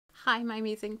Hi, my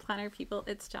amazing planner people.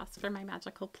 It's Jess for My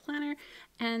Magical Planner,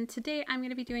 and today I'm going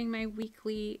to be doing my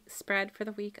weekly spread for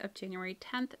the week of January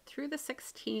 10th through the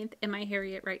 16th in my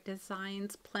Harriet Wright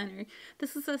Designs planner.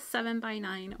 This is a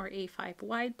 7x9 or A5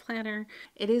 wide planner.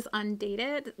 It is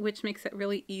undated, which makes it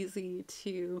really easy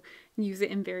to use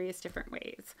it in various different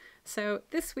ways. So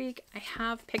this week I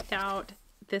have picked out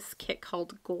this kit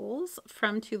called Goals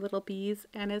from Two Lilbees,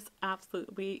 and it's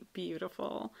absolutely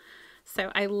beautiful.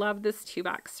 So I love this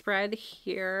 2-box spread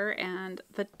here, and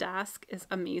the desk is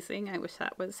amazing. I wish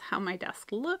that was how my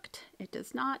desk looked. It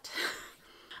does not.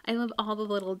 I love all the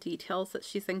little details that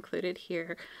she's included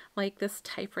here, like this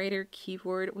typewriter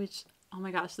keyboard, which, oh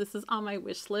my gosh, this is on my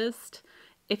wish list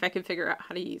if I could figure out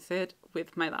how to use it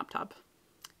with my laptop,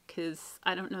 because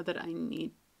I don't know that I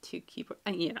need to keep,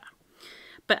 yeah.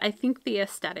 But I think the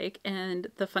aesthetic and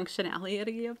the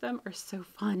functionality of them are so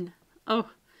fun.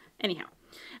 Oh, anyhow.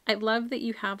 I love that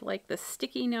you have like the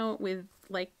sticky note with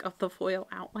like the foil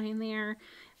outline there.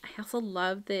 I also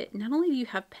love that not only do you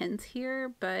have pens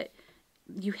here, but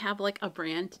you have like a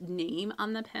brand name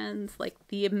on the pens. Like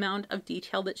the amount of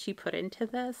detail that she put into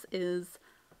this is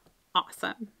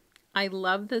awesome. I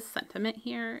love this sentiment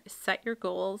here. Set your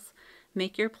goals,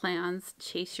 make your plans,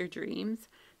 chase your dreams.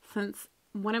 Since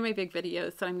one of my big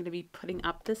videos that I'm going to be putting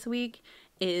up this week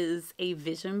is a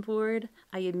vision board,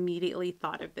 I immediately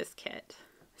thought of this kit.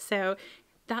 So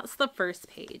that's the first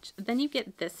page. Then you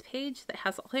get this page that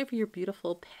has all of your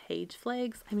beautiful page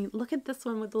flags. I mean, look at this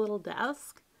one with the little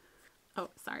desk. Oh,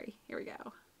 sorry. Here we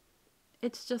go.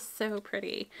 It's just so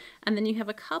pretty. And then you have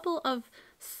a couple of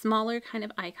smaller kind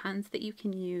of icons that you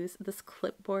can use. This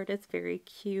clipboard is very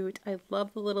cute. I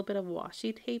love the little bit of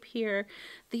washi tape here.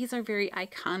 These are very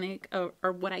iconic,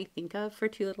 or what I think of for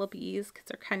Two Lilbees, because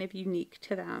they're kind of unique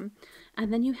to them.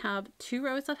 And then you have 2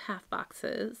 rows of half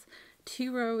boxes,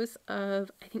 2 rows of,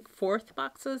 I think, fourth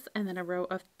boxes, and then a row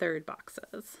of third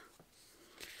boxes.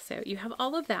 So you have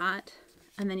all of that.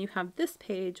 And then you have this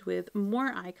page with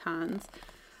more icons.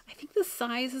 I think the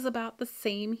size is about the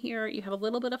same here. You have a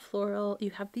little bit of floral.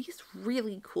 You have these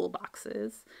really cool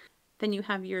boxes. Then you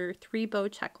have your 3 bow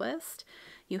checklist.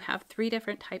 You have 3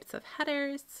 different types of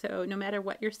headers. So no matter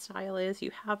what your style is,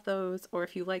 you have those. Or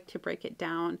if you like to break it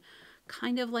down,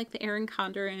 kind of like the Erin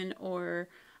Condren, or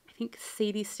I think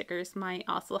Sadie stickers might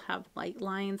also have light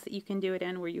lines that you can do it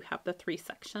in, where you have the 3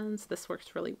 sections. This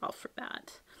works really well for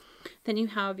that. Then you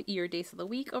have your days of the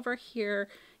week over here.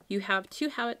 You have 2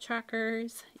 habit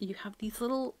trackers. You have these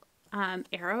little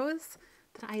arrows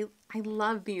that I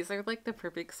love. These are like the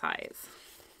perfect size.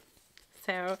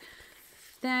 So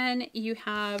then you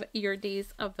have your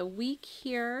days of the week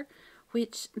here,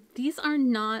 which these are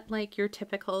not like your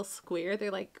typical square.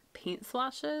 They're like paint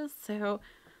swatches. So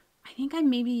I think I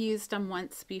maybe used them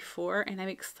once before, and I'm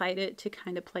excited to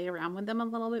kind of play around with them a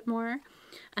little bit more.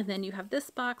 And then you have this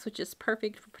box, which is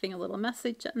perfect for putting a little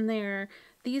message in there.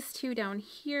 These 2 down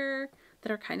here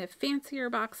that are kind of fancier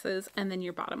boxes, and then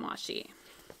your bottom washi.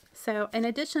 So in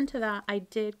addition to that, I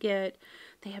did get,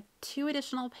 they have 2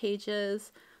 additional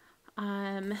pages.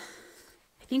 I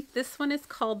think this one is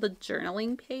called the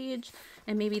journaling page,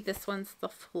 and maybe this one's the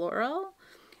floral.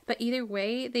 But either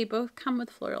way, they both come with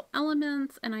floral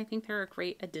elements, and I think they're a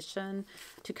great addition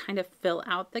to kind of fill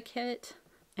out the kit.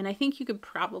 And I think you could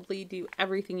probably do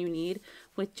everything you need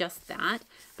with just that.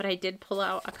 But I did pull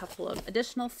out a couple of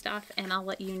additional stuff, and I'll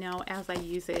let you know as I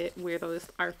use it where those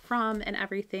are from and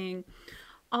everything.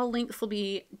 All links will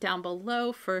be down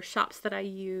below for shops that I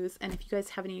use. And if you guys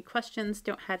have any questions,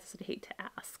 don't hesitate to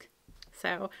ask.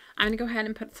 So I'm going to go ahead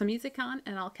and put some music on,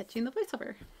 and I'll catch you in the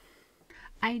voiceover.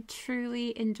 I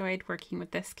truly enjoyed working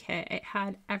with this kit. It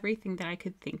had everything that I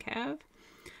could think of.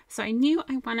 So I knew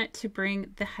I wanted to bring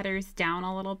the headers down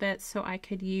a little bit so I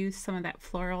could use some of that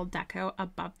floral deco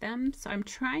above them. So I'm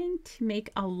trying to make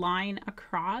a line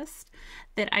across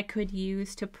that I could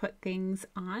use to put things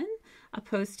on,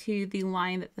 opposed to the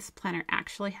line that this planner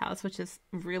actually has, which is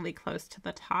really close to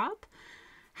the top.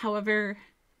 However,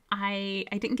 I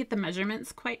didn't get the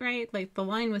measurements quite right. Like the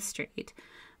line was straight,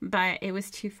 but it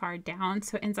was too far down,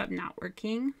 so it ends up not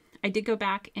working. I did go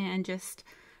back and just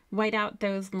white out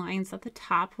those lines at the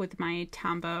top with my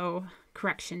Tombow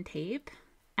correction tape.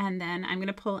 And then I'm going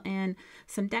to pull in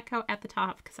some deco at the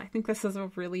top, because I think this is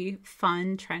a really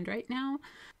fun trend right now.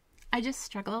 I just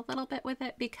struggle a little bit with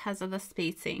it because of the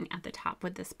spacing at the top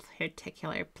with this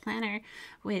particular planner,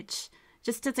 which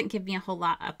just doesn't give me a whole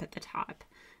lot up at the top.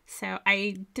 So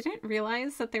I didn't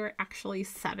realize that there were actually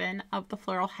 7 of the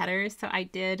floral headers. So I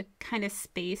did kind of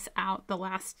space out the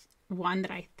last one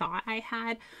that I thought I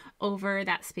had over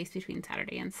that space between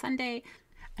Saturday and Sunday.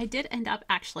 I did end up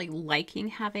actually liking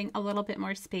having a little bit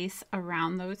more space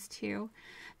around those two.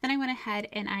 Then I went ahead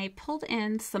and I pulled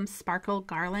in some sparkle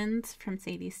garlands from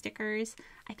Sadie Stickers.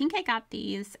 I think I got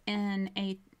these in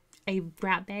a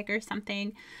grab bag or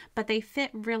something, but they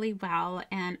fit really well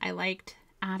and I liked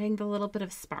adding the little bit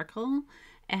of sparkle,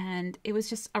 and it was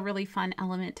just a really fun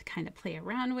element to kind of play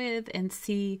around with and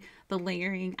see the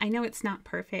layering. I know it's not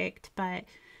perfect, but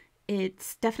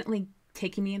it's definitely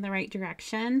taking me in the right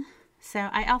direction. So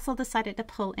I also decided to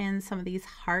pull in some of these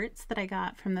hearts that I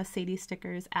got from the Sadie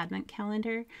Stickers advent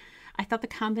calendar. I thought the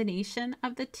combination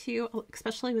of the two,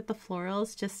 especially with the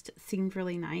florals, just seemed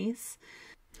really nice.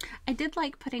 I did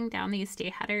like putting down these day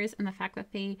headers and the fact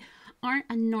that they aren't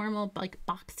a normal like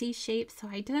boxy shape, so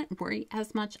I didn't worry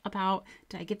as much about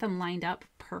did I get them lined up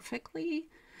perfectly.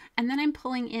 And then I'm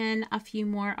pulling in a few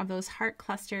more of those heart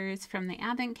clusters from the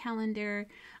advent calendar.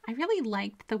 I really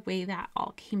liked the way that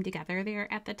all came together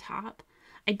there at the top.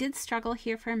 I did struggle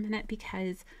here for a minute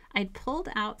because I'd pulled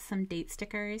out some date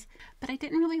stickers, but I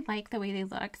didn't really like the way they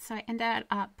looked, so I ended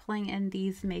up pulling in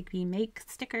these Make Me Make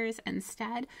stickers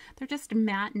instead. They're just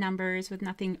matte numbers with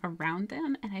nothing around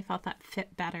them, and I felt that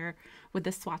fit better with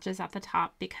the swatches at the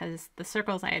top because the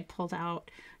circles I had pulled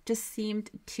out just seemed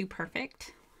too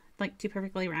perfect, like too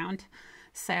perfectly round.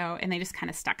 So, and they just kind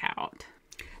of stuck out.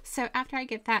 So after I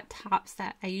get that top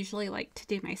set, I usually like to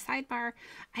do my sidebar.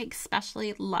 I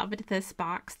especially loved this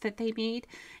box that they made,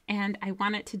 and I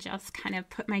wanted to just kind of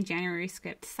put my January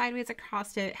script sideways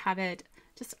across it, have it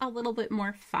just a little bit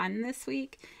more fun this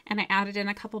week. And I added in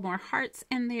a couple more hearts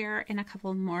in there and a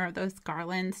couple more of those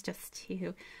garlands just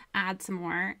to add some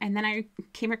more. And then I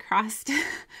came across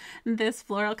this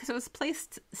floral because it was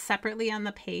placed separately on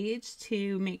the page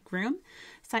to make room.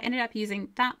 So I ended up using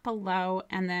that below,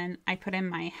 and then I put in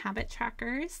my habit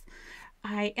trackers.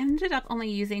 I ended up only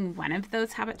using one of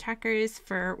those habit trackers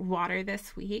for water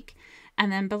this week. And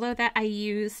then below that, I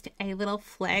used a little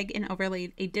flag and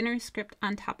overlaid a dinner script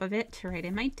on top of it to write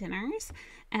in my dinners.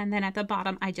 And then at the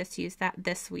bottom, I just used that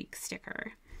this week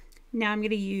sticker. Now I'm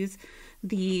going to use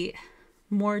the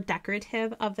more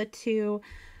decorative of the two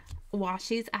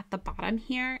washies at the bottom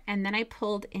here. And then I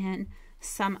pulled in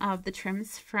some of the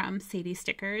trims from Sadie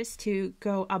Stickers to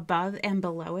go above and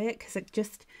below it because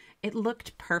it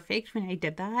looked perfect when I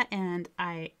did that, and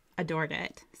I adored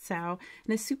it. So,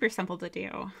 and it's super simple to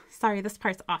do. Sorry, this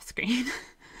part's off screen.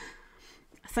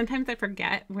 Sometimes I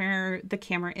forget where the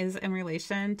camera is in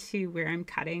relation to where I'm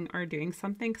cutting or doing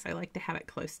something because I like to have it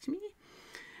close to me.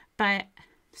 But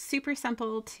super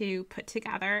simple to put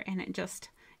together, and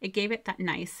it gave it that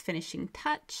nice finishing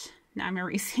touch. Now I'm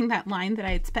erasing that line that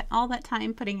I had spent all that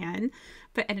time putting in,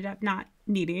 but ended up not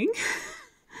needing.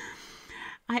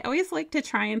 I always like to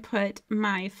try and put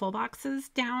my full boxes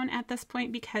down at this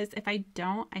point because if I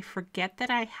don't, I forget that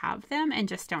I have them and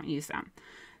just don't use them.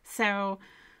 So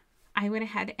I went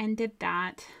ahead and did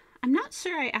that. I'm not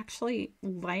sure I actually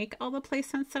like all the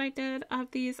placements that I did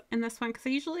of these in this one because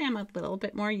usually I'm a little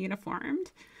bit more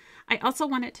uniformed. I also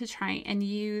wanted to try and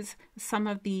use some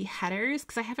of the headers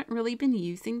because I haven't really been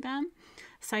using them.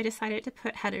 So I decided to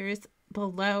put headers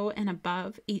below and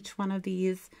above each one of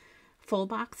these full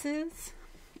boxes.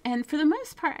 And for the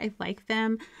most part, I like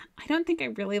them. I don't think I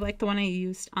really like the one I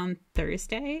used on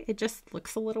Thursday. It just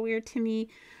looks a little weird to me.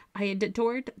 I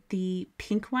adored the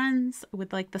pink ones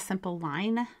with like the simple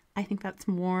line. I think that's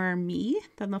more me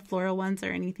than the floral ones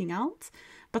or anything else.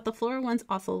 But the floral ones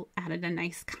also added a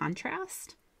nice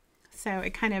contrast. So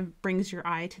it kind of brings your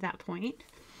eye to that point.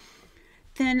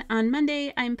 Then on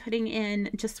Monday, I'm putting in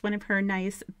just one of her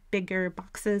nice bigger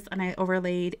boxes, and I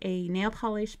overlaid a nail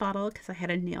polish bottle because I had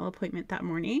a nail appointment that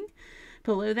morning.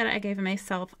 Below that, I gave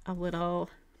myself a little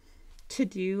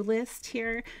to-do list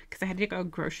here because I had to go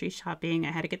grocery shopping.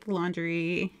 I had to get the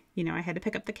laundry, I had to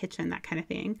pick up the kitchen, that kind of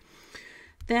thing.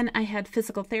 Then I had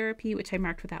physical therapy, which I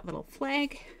marked with that little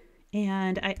flag.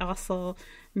 And I also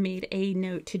made a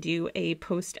note to do a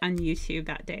post on YouTube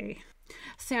that day.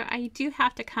 So I do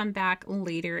have to come back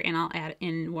later and I'll add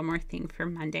in one more thing for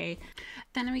Monday.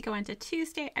 Then we go into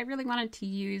Tuesday. I really wanted to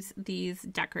use these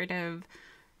decorative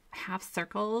half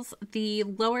circles. The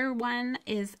lower one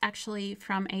is actually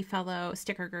from a fellow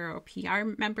Sticker Girl PR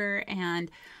member, and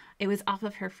it was off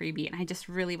of her freebie, and I just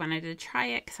really wanted to try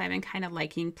it because I've been kind of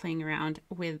liking playing around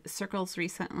with circles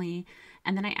recently.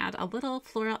 And then I add a little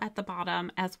floral at the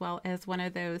bottom, as well as one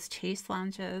of those chase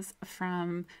lounges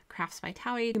from Crafts by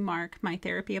Towie to mark my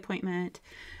therapy appointment.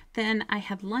 Then I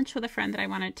had lunch with a friend that I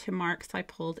wanted to mark, so I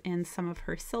pulled in some of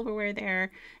her silverware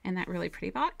there in that really pretty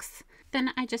box.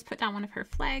 Then I just put down one of her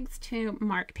flags to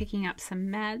mark picking up some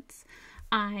meds.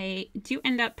 I do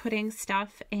end up putting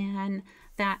stuff in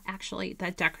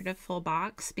that decorative full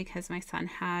box because my son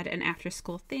had an after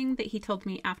school thing that he told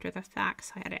me after the fact,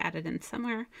 so I had to add it in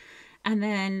somewhere. And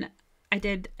then I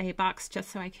did a box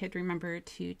just so I could remember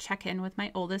to check in with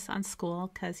my oldest on school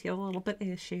because he had a little bit of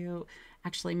issue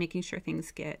actually making sure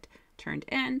things get turned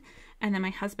in. And then my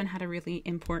husband had a really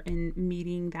important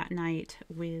meeting that night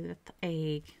with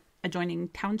a adjoining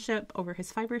township over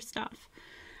his fiber stuff.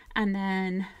 And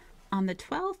then on the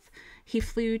 12th, he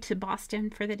flew to Boston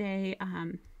for the day.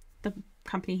 The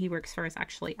company he works for is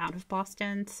actually out of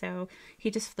Boston, so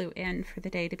he just flew in for the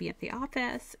day to be at the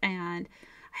office. And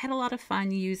I had a lot of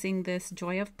fun using this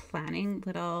Joy of Planning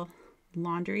little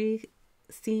laundry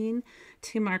scene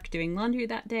to mark doing laundry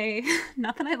that day.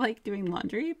 Not that I like doing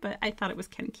laundry, but I thought it was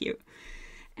kind of cute.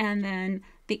 And then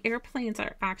the airplanes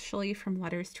are actually from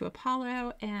Letters to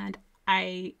Apollo, and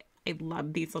I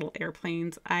love these little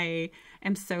airplanes. I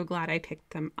am so glad I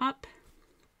picked them up.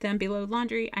 Then below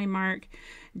laundry, I mark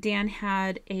Dan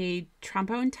had a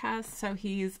trombone test, so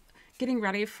he's getting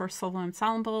ready for solo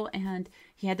ensemble, and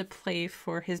he had to play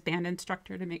for his band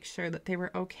instructor to make sure that they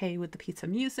were okay with the piece of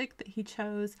music that he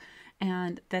chose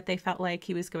and that they felt like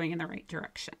he was going in the right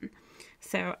direction.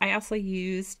 So I also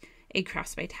used a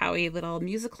Crafts by Towie little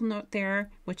musical note there,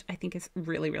 which I think is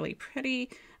really, really pretty.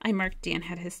 I marked Dan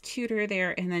had his tutor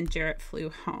there, and then Jarrett flew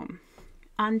home.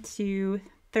 On to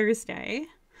Thursday,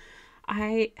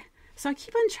 I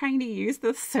keep on trying to use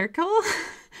this circle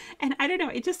and I don't know,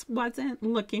 it just wasn't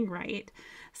looking right.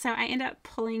 So I ended up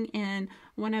pulling in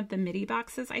one of the MIDI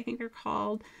boxes, I think they're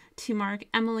called, to mark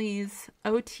Emily's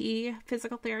OT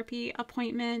physical therapy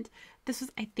appointment. This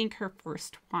was, I think, her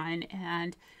first one,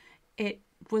 and it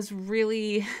was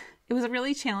really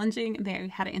challenging. They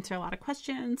had to answer a lot of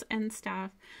questions and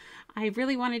stuff. I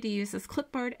really wanted to use this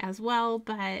clipboard as well,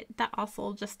 but that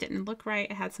also just didn't look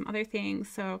right. I had some other things,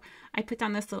 so I put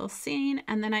down this little scene,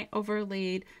 and then I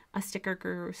overlaid a Sticker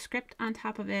Guru script on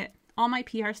top of it. All my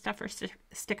PR stuff for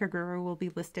Sticker Guru will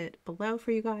be listed below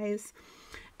for you guys.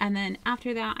 And then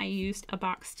after that, I used a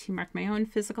box to mark my own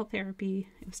physical therapy.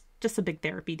 It was just a big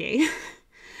therapy day.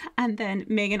 And then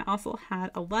Megan also had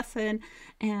a lesson,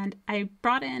 and I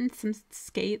brought in some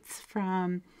skates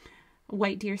from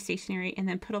White Deer Stationery and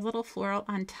then put a little floral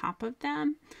on top of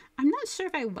them. I'm not sure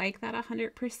if I like that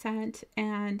 100%,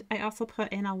 and I also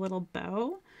put in a little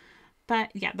bow.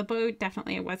 But yeah, the bow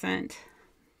definitely wasn't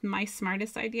my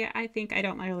smartest idea. I think I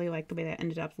don't really like the way that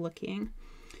ended up looking.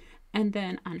 And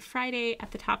then on Friday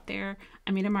at the top there,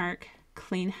 I made a mark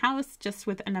clean house just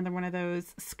with another one of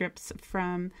those scripts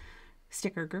from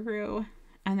Sticker Guru.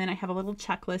 And then I have a little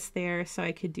checklist there so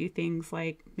I could do things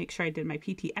like make sure I did my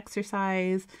PT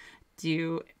exercise,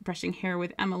 do brushing hair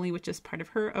with Emily, which is part of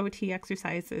her OT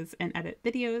exercises, and edit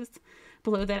videos.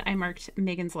 Below that, I marked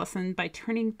Megan's lesson by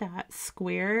turning that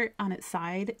square on its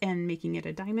side and making it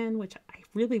a diamond, which I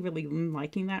really, really am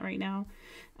liking that right now.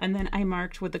 And then I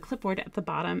marked with the clipboard at the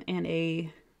bottom and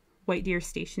a White Deer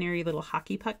Stationery little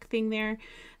hockey puck thing there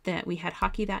that we had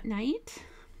hockey that night.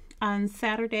 On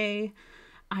Saturday,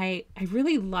 I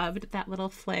really loved that little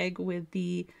flag with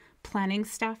the planning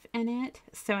stuff in it.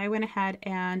 So I went ahead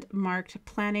and marked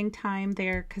planning time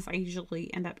there because I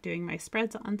usually end up doing my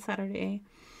spreads on Saturday.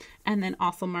 And then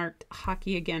also marked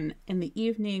hockey again in the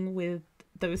evening with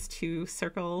those two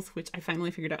circles, which I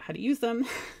finally figured out how to use them.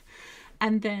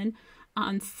 And then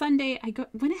on Sunday, I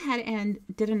went ahead and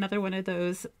did another one of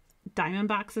those diamond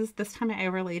boxes. This time I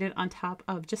overlaid it on top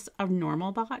of just a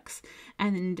normal box.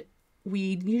 And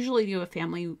we usually do a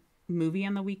family movie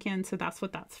on the weekend, so that's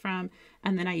what that's from.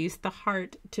 And then I used the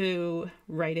heart to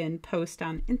write in post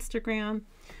on Instagram.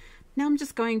 Now I'm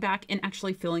just going back and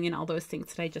actually filling in all those things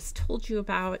that I just told you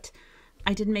about.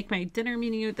 I did make my dinner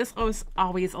menu. This was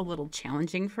always a little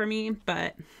challenging for me,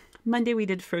 but Monday we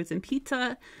did frozen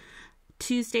pizza.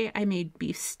 Tuesday I made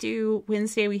beef stew.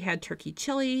 Wednesday we had turkey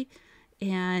chili.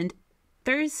 And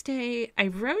Thursday, I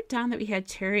wrote down that we had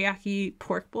teriyaki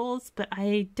pork bowls, but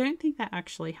I don't think that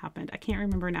actually happened. I can't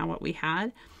remember now what we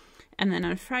had. And then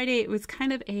on Friday, it was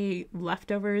kind of a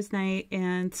leftovers night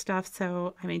and stuff.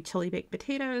 So I made chili baked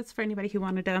potatoes for anybody who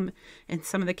wanted them, and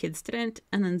some of the kids didn't.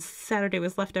 And then Saturday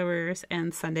was leftovers,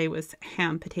 and Sunday was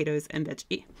ham, potatoes, and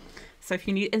veggie. So if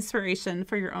you need inspiration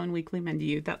for your own weekly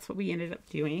menu, that's what we ended up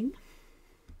doing.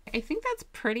 I think that's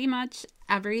pretty much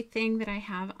everything that I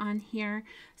have on here.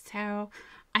 So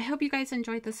I hope you guys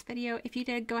enjoyed this video. If you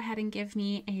did, go ahead and give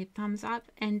me a thumbs up,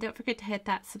 and don't forget to hit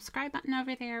that subscribe button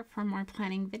over there for more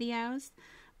planning videos.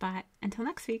 But until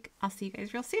next week, I'll see you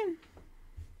guys real soon.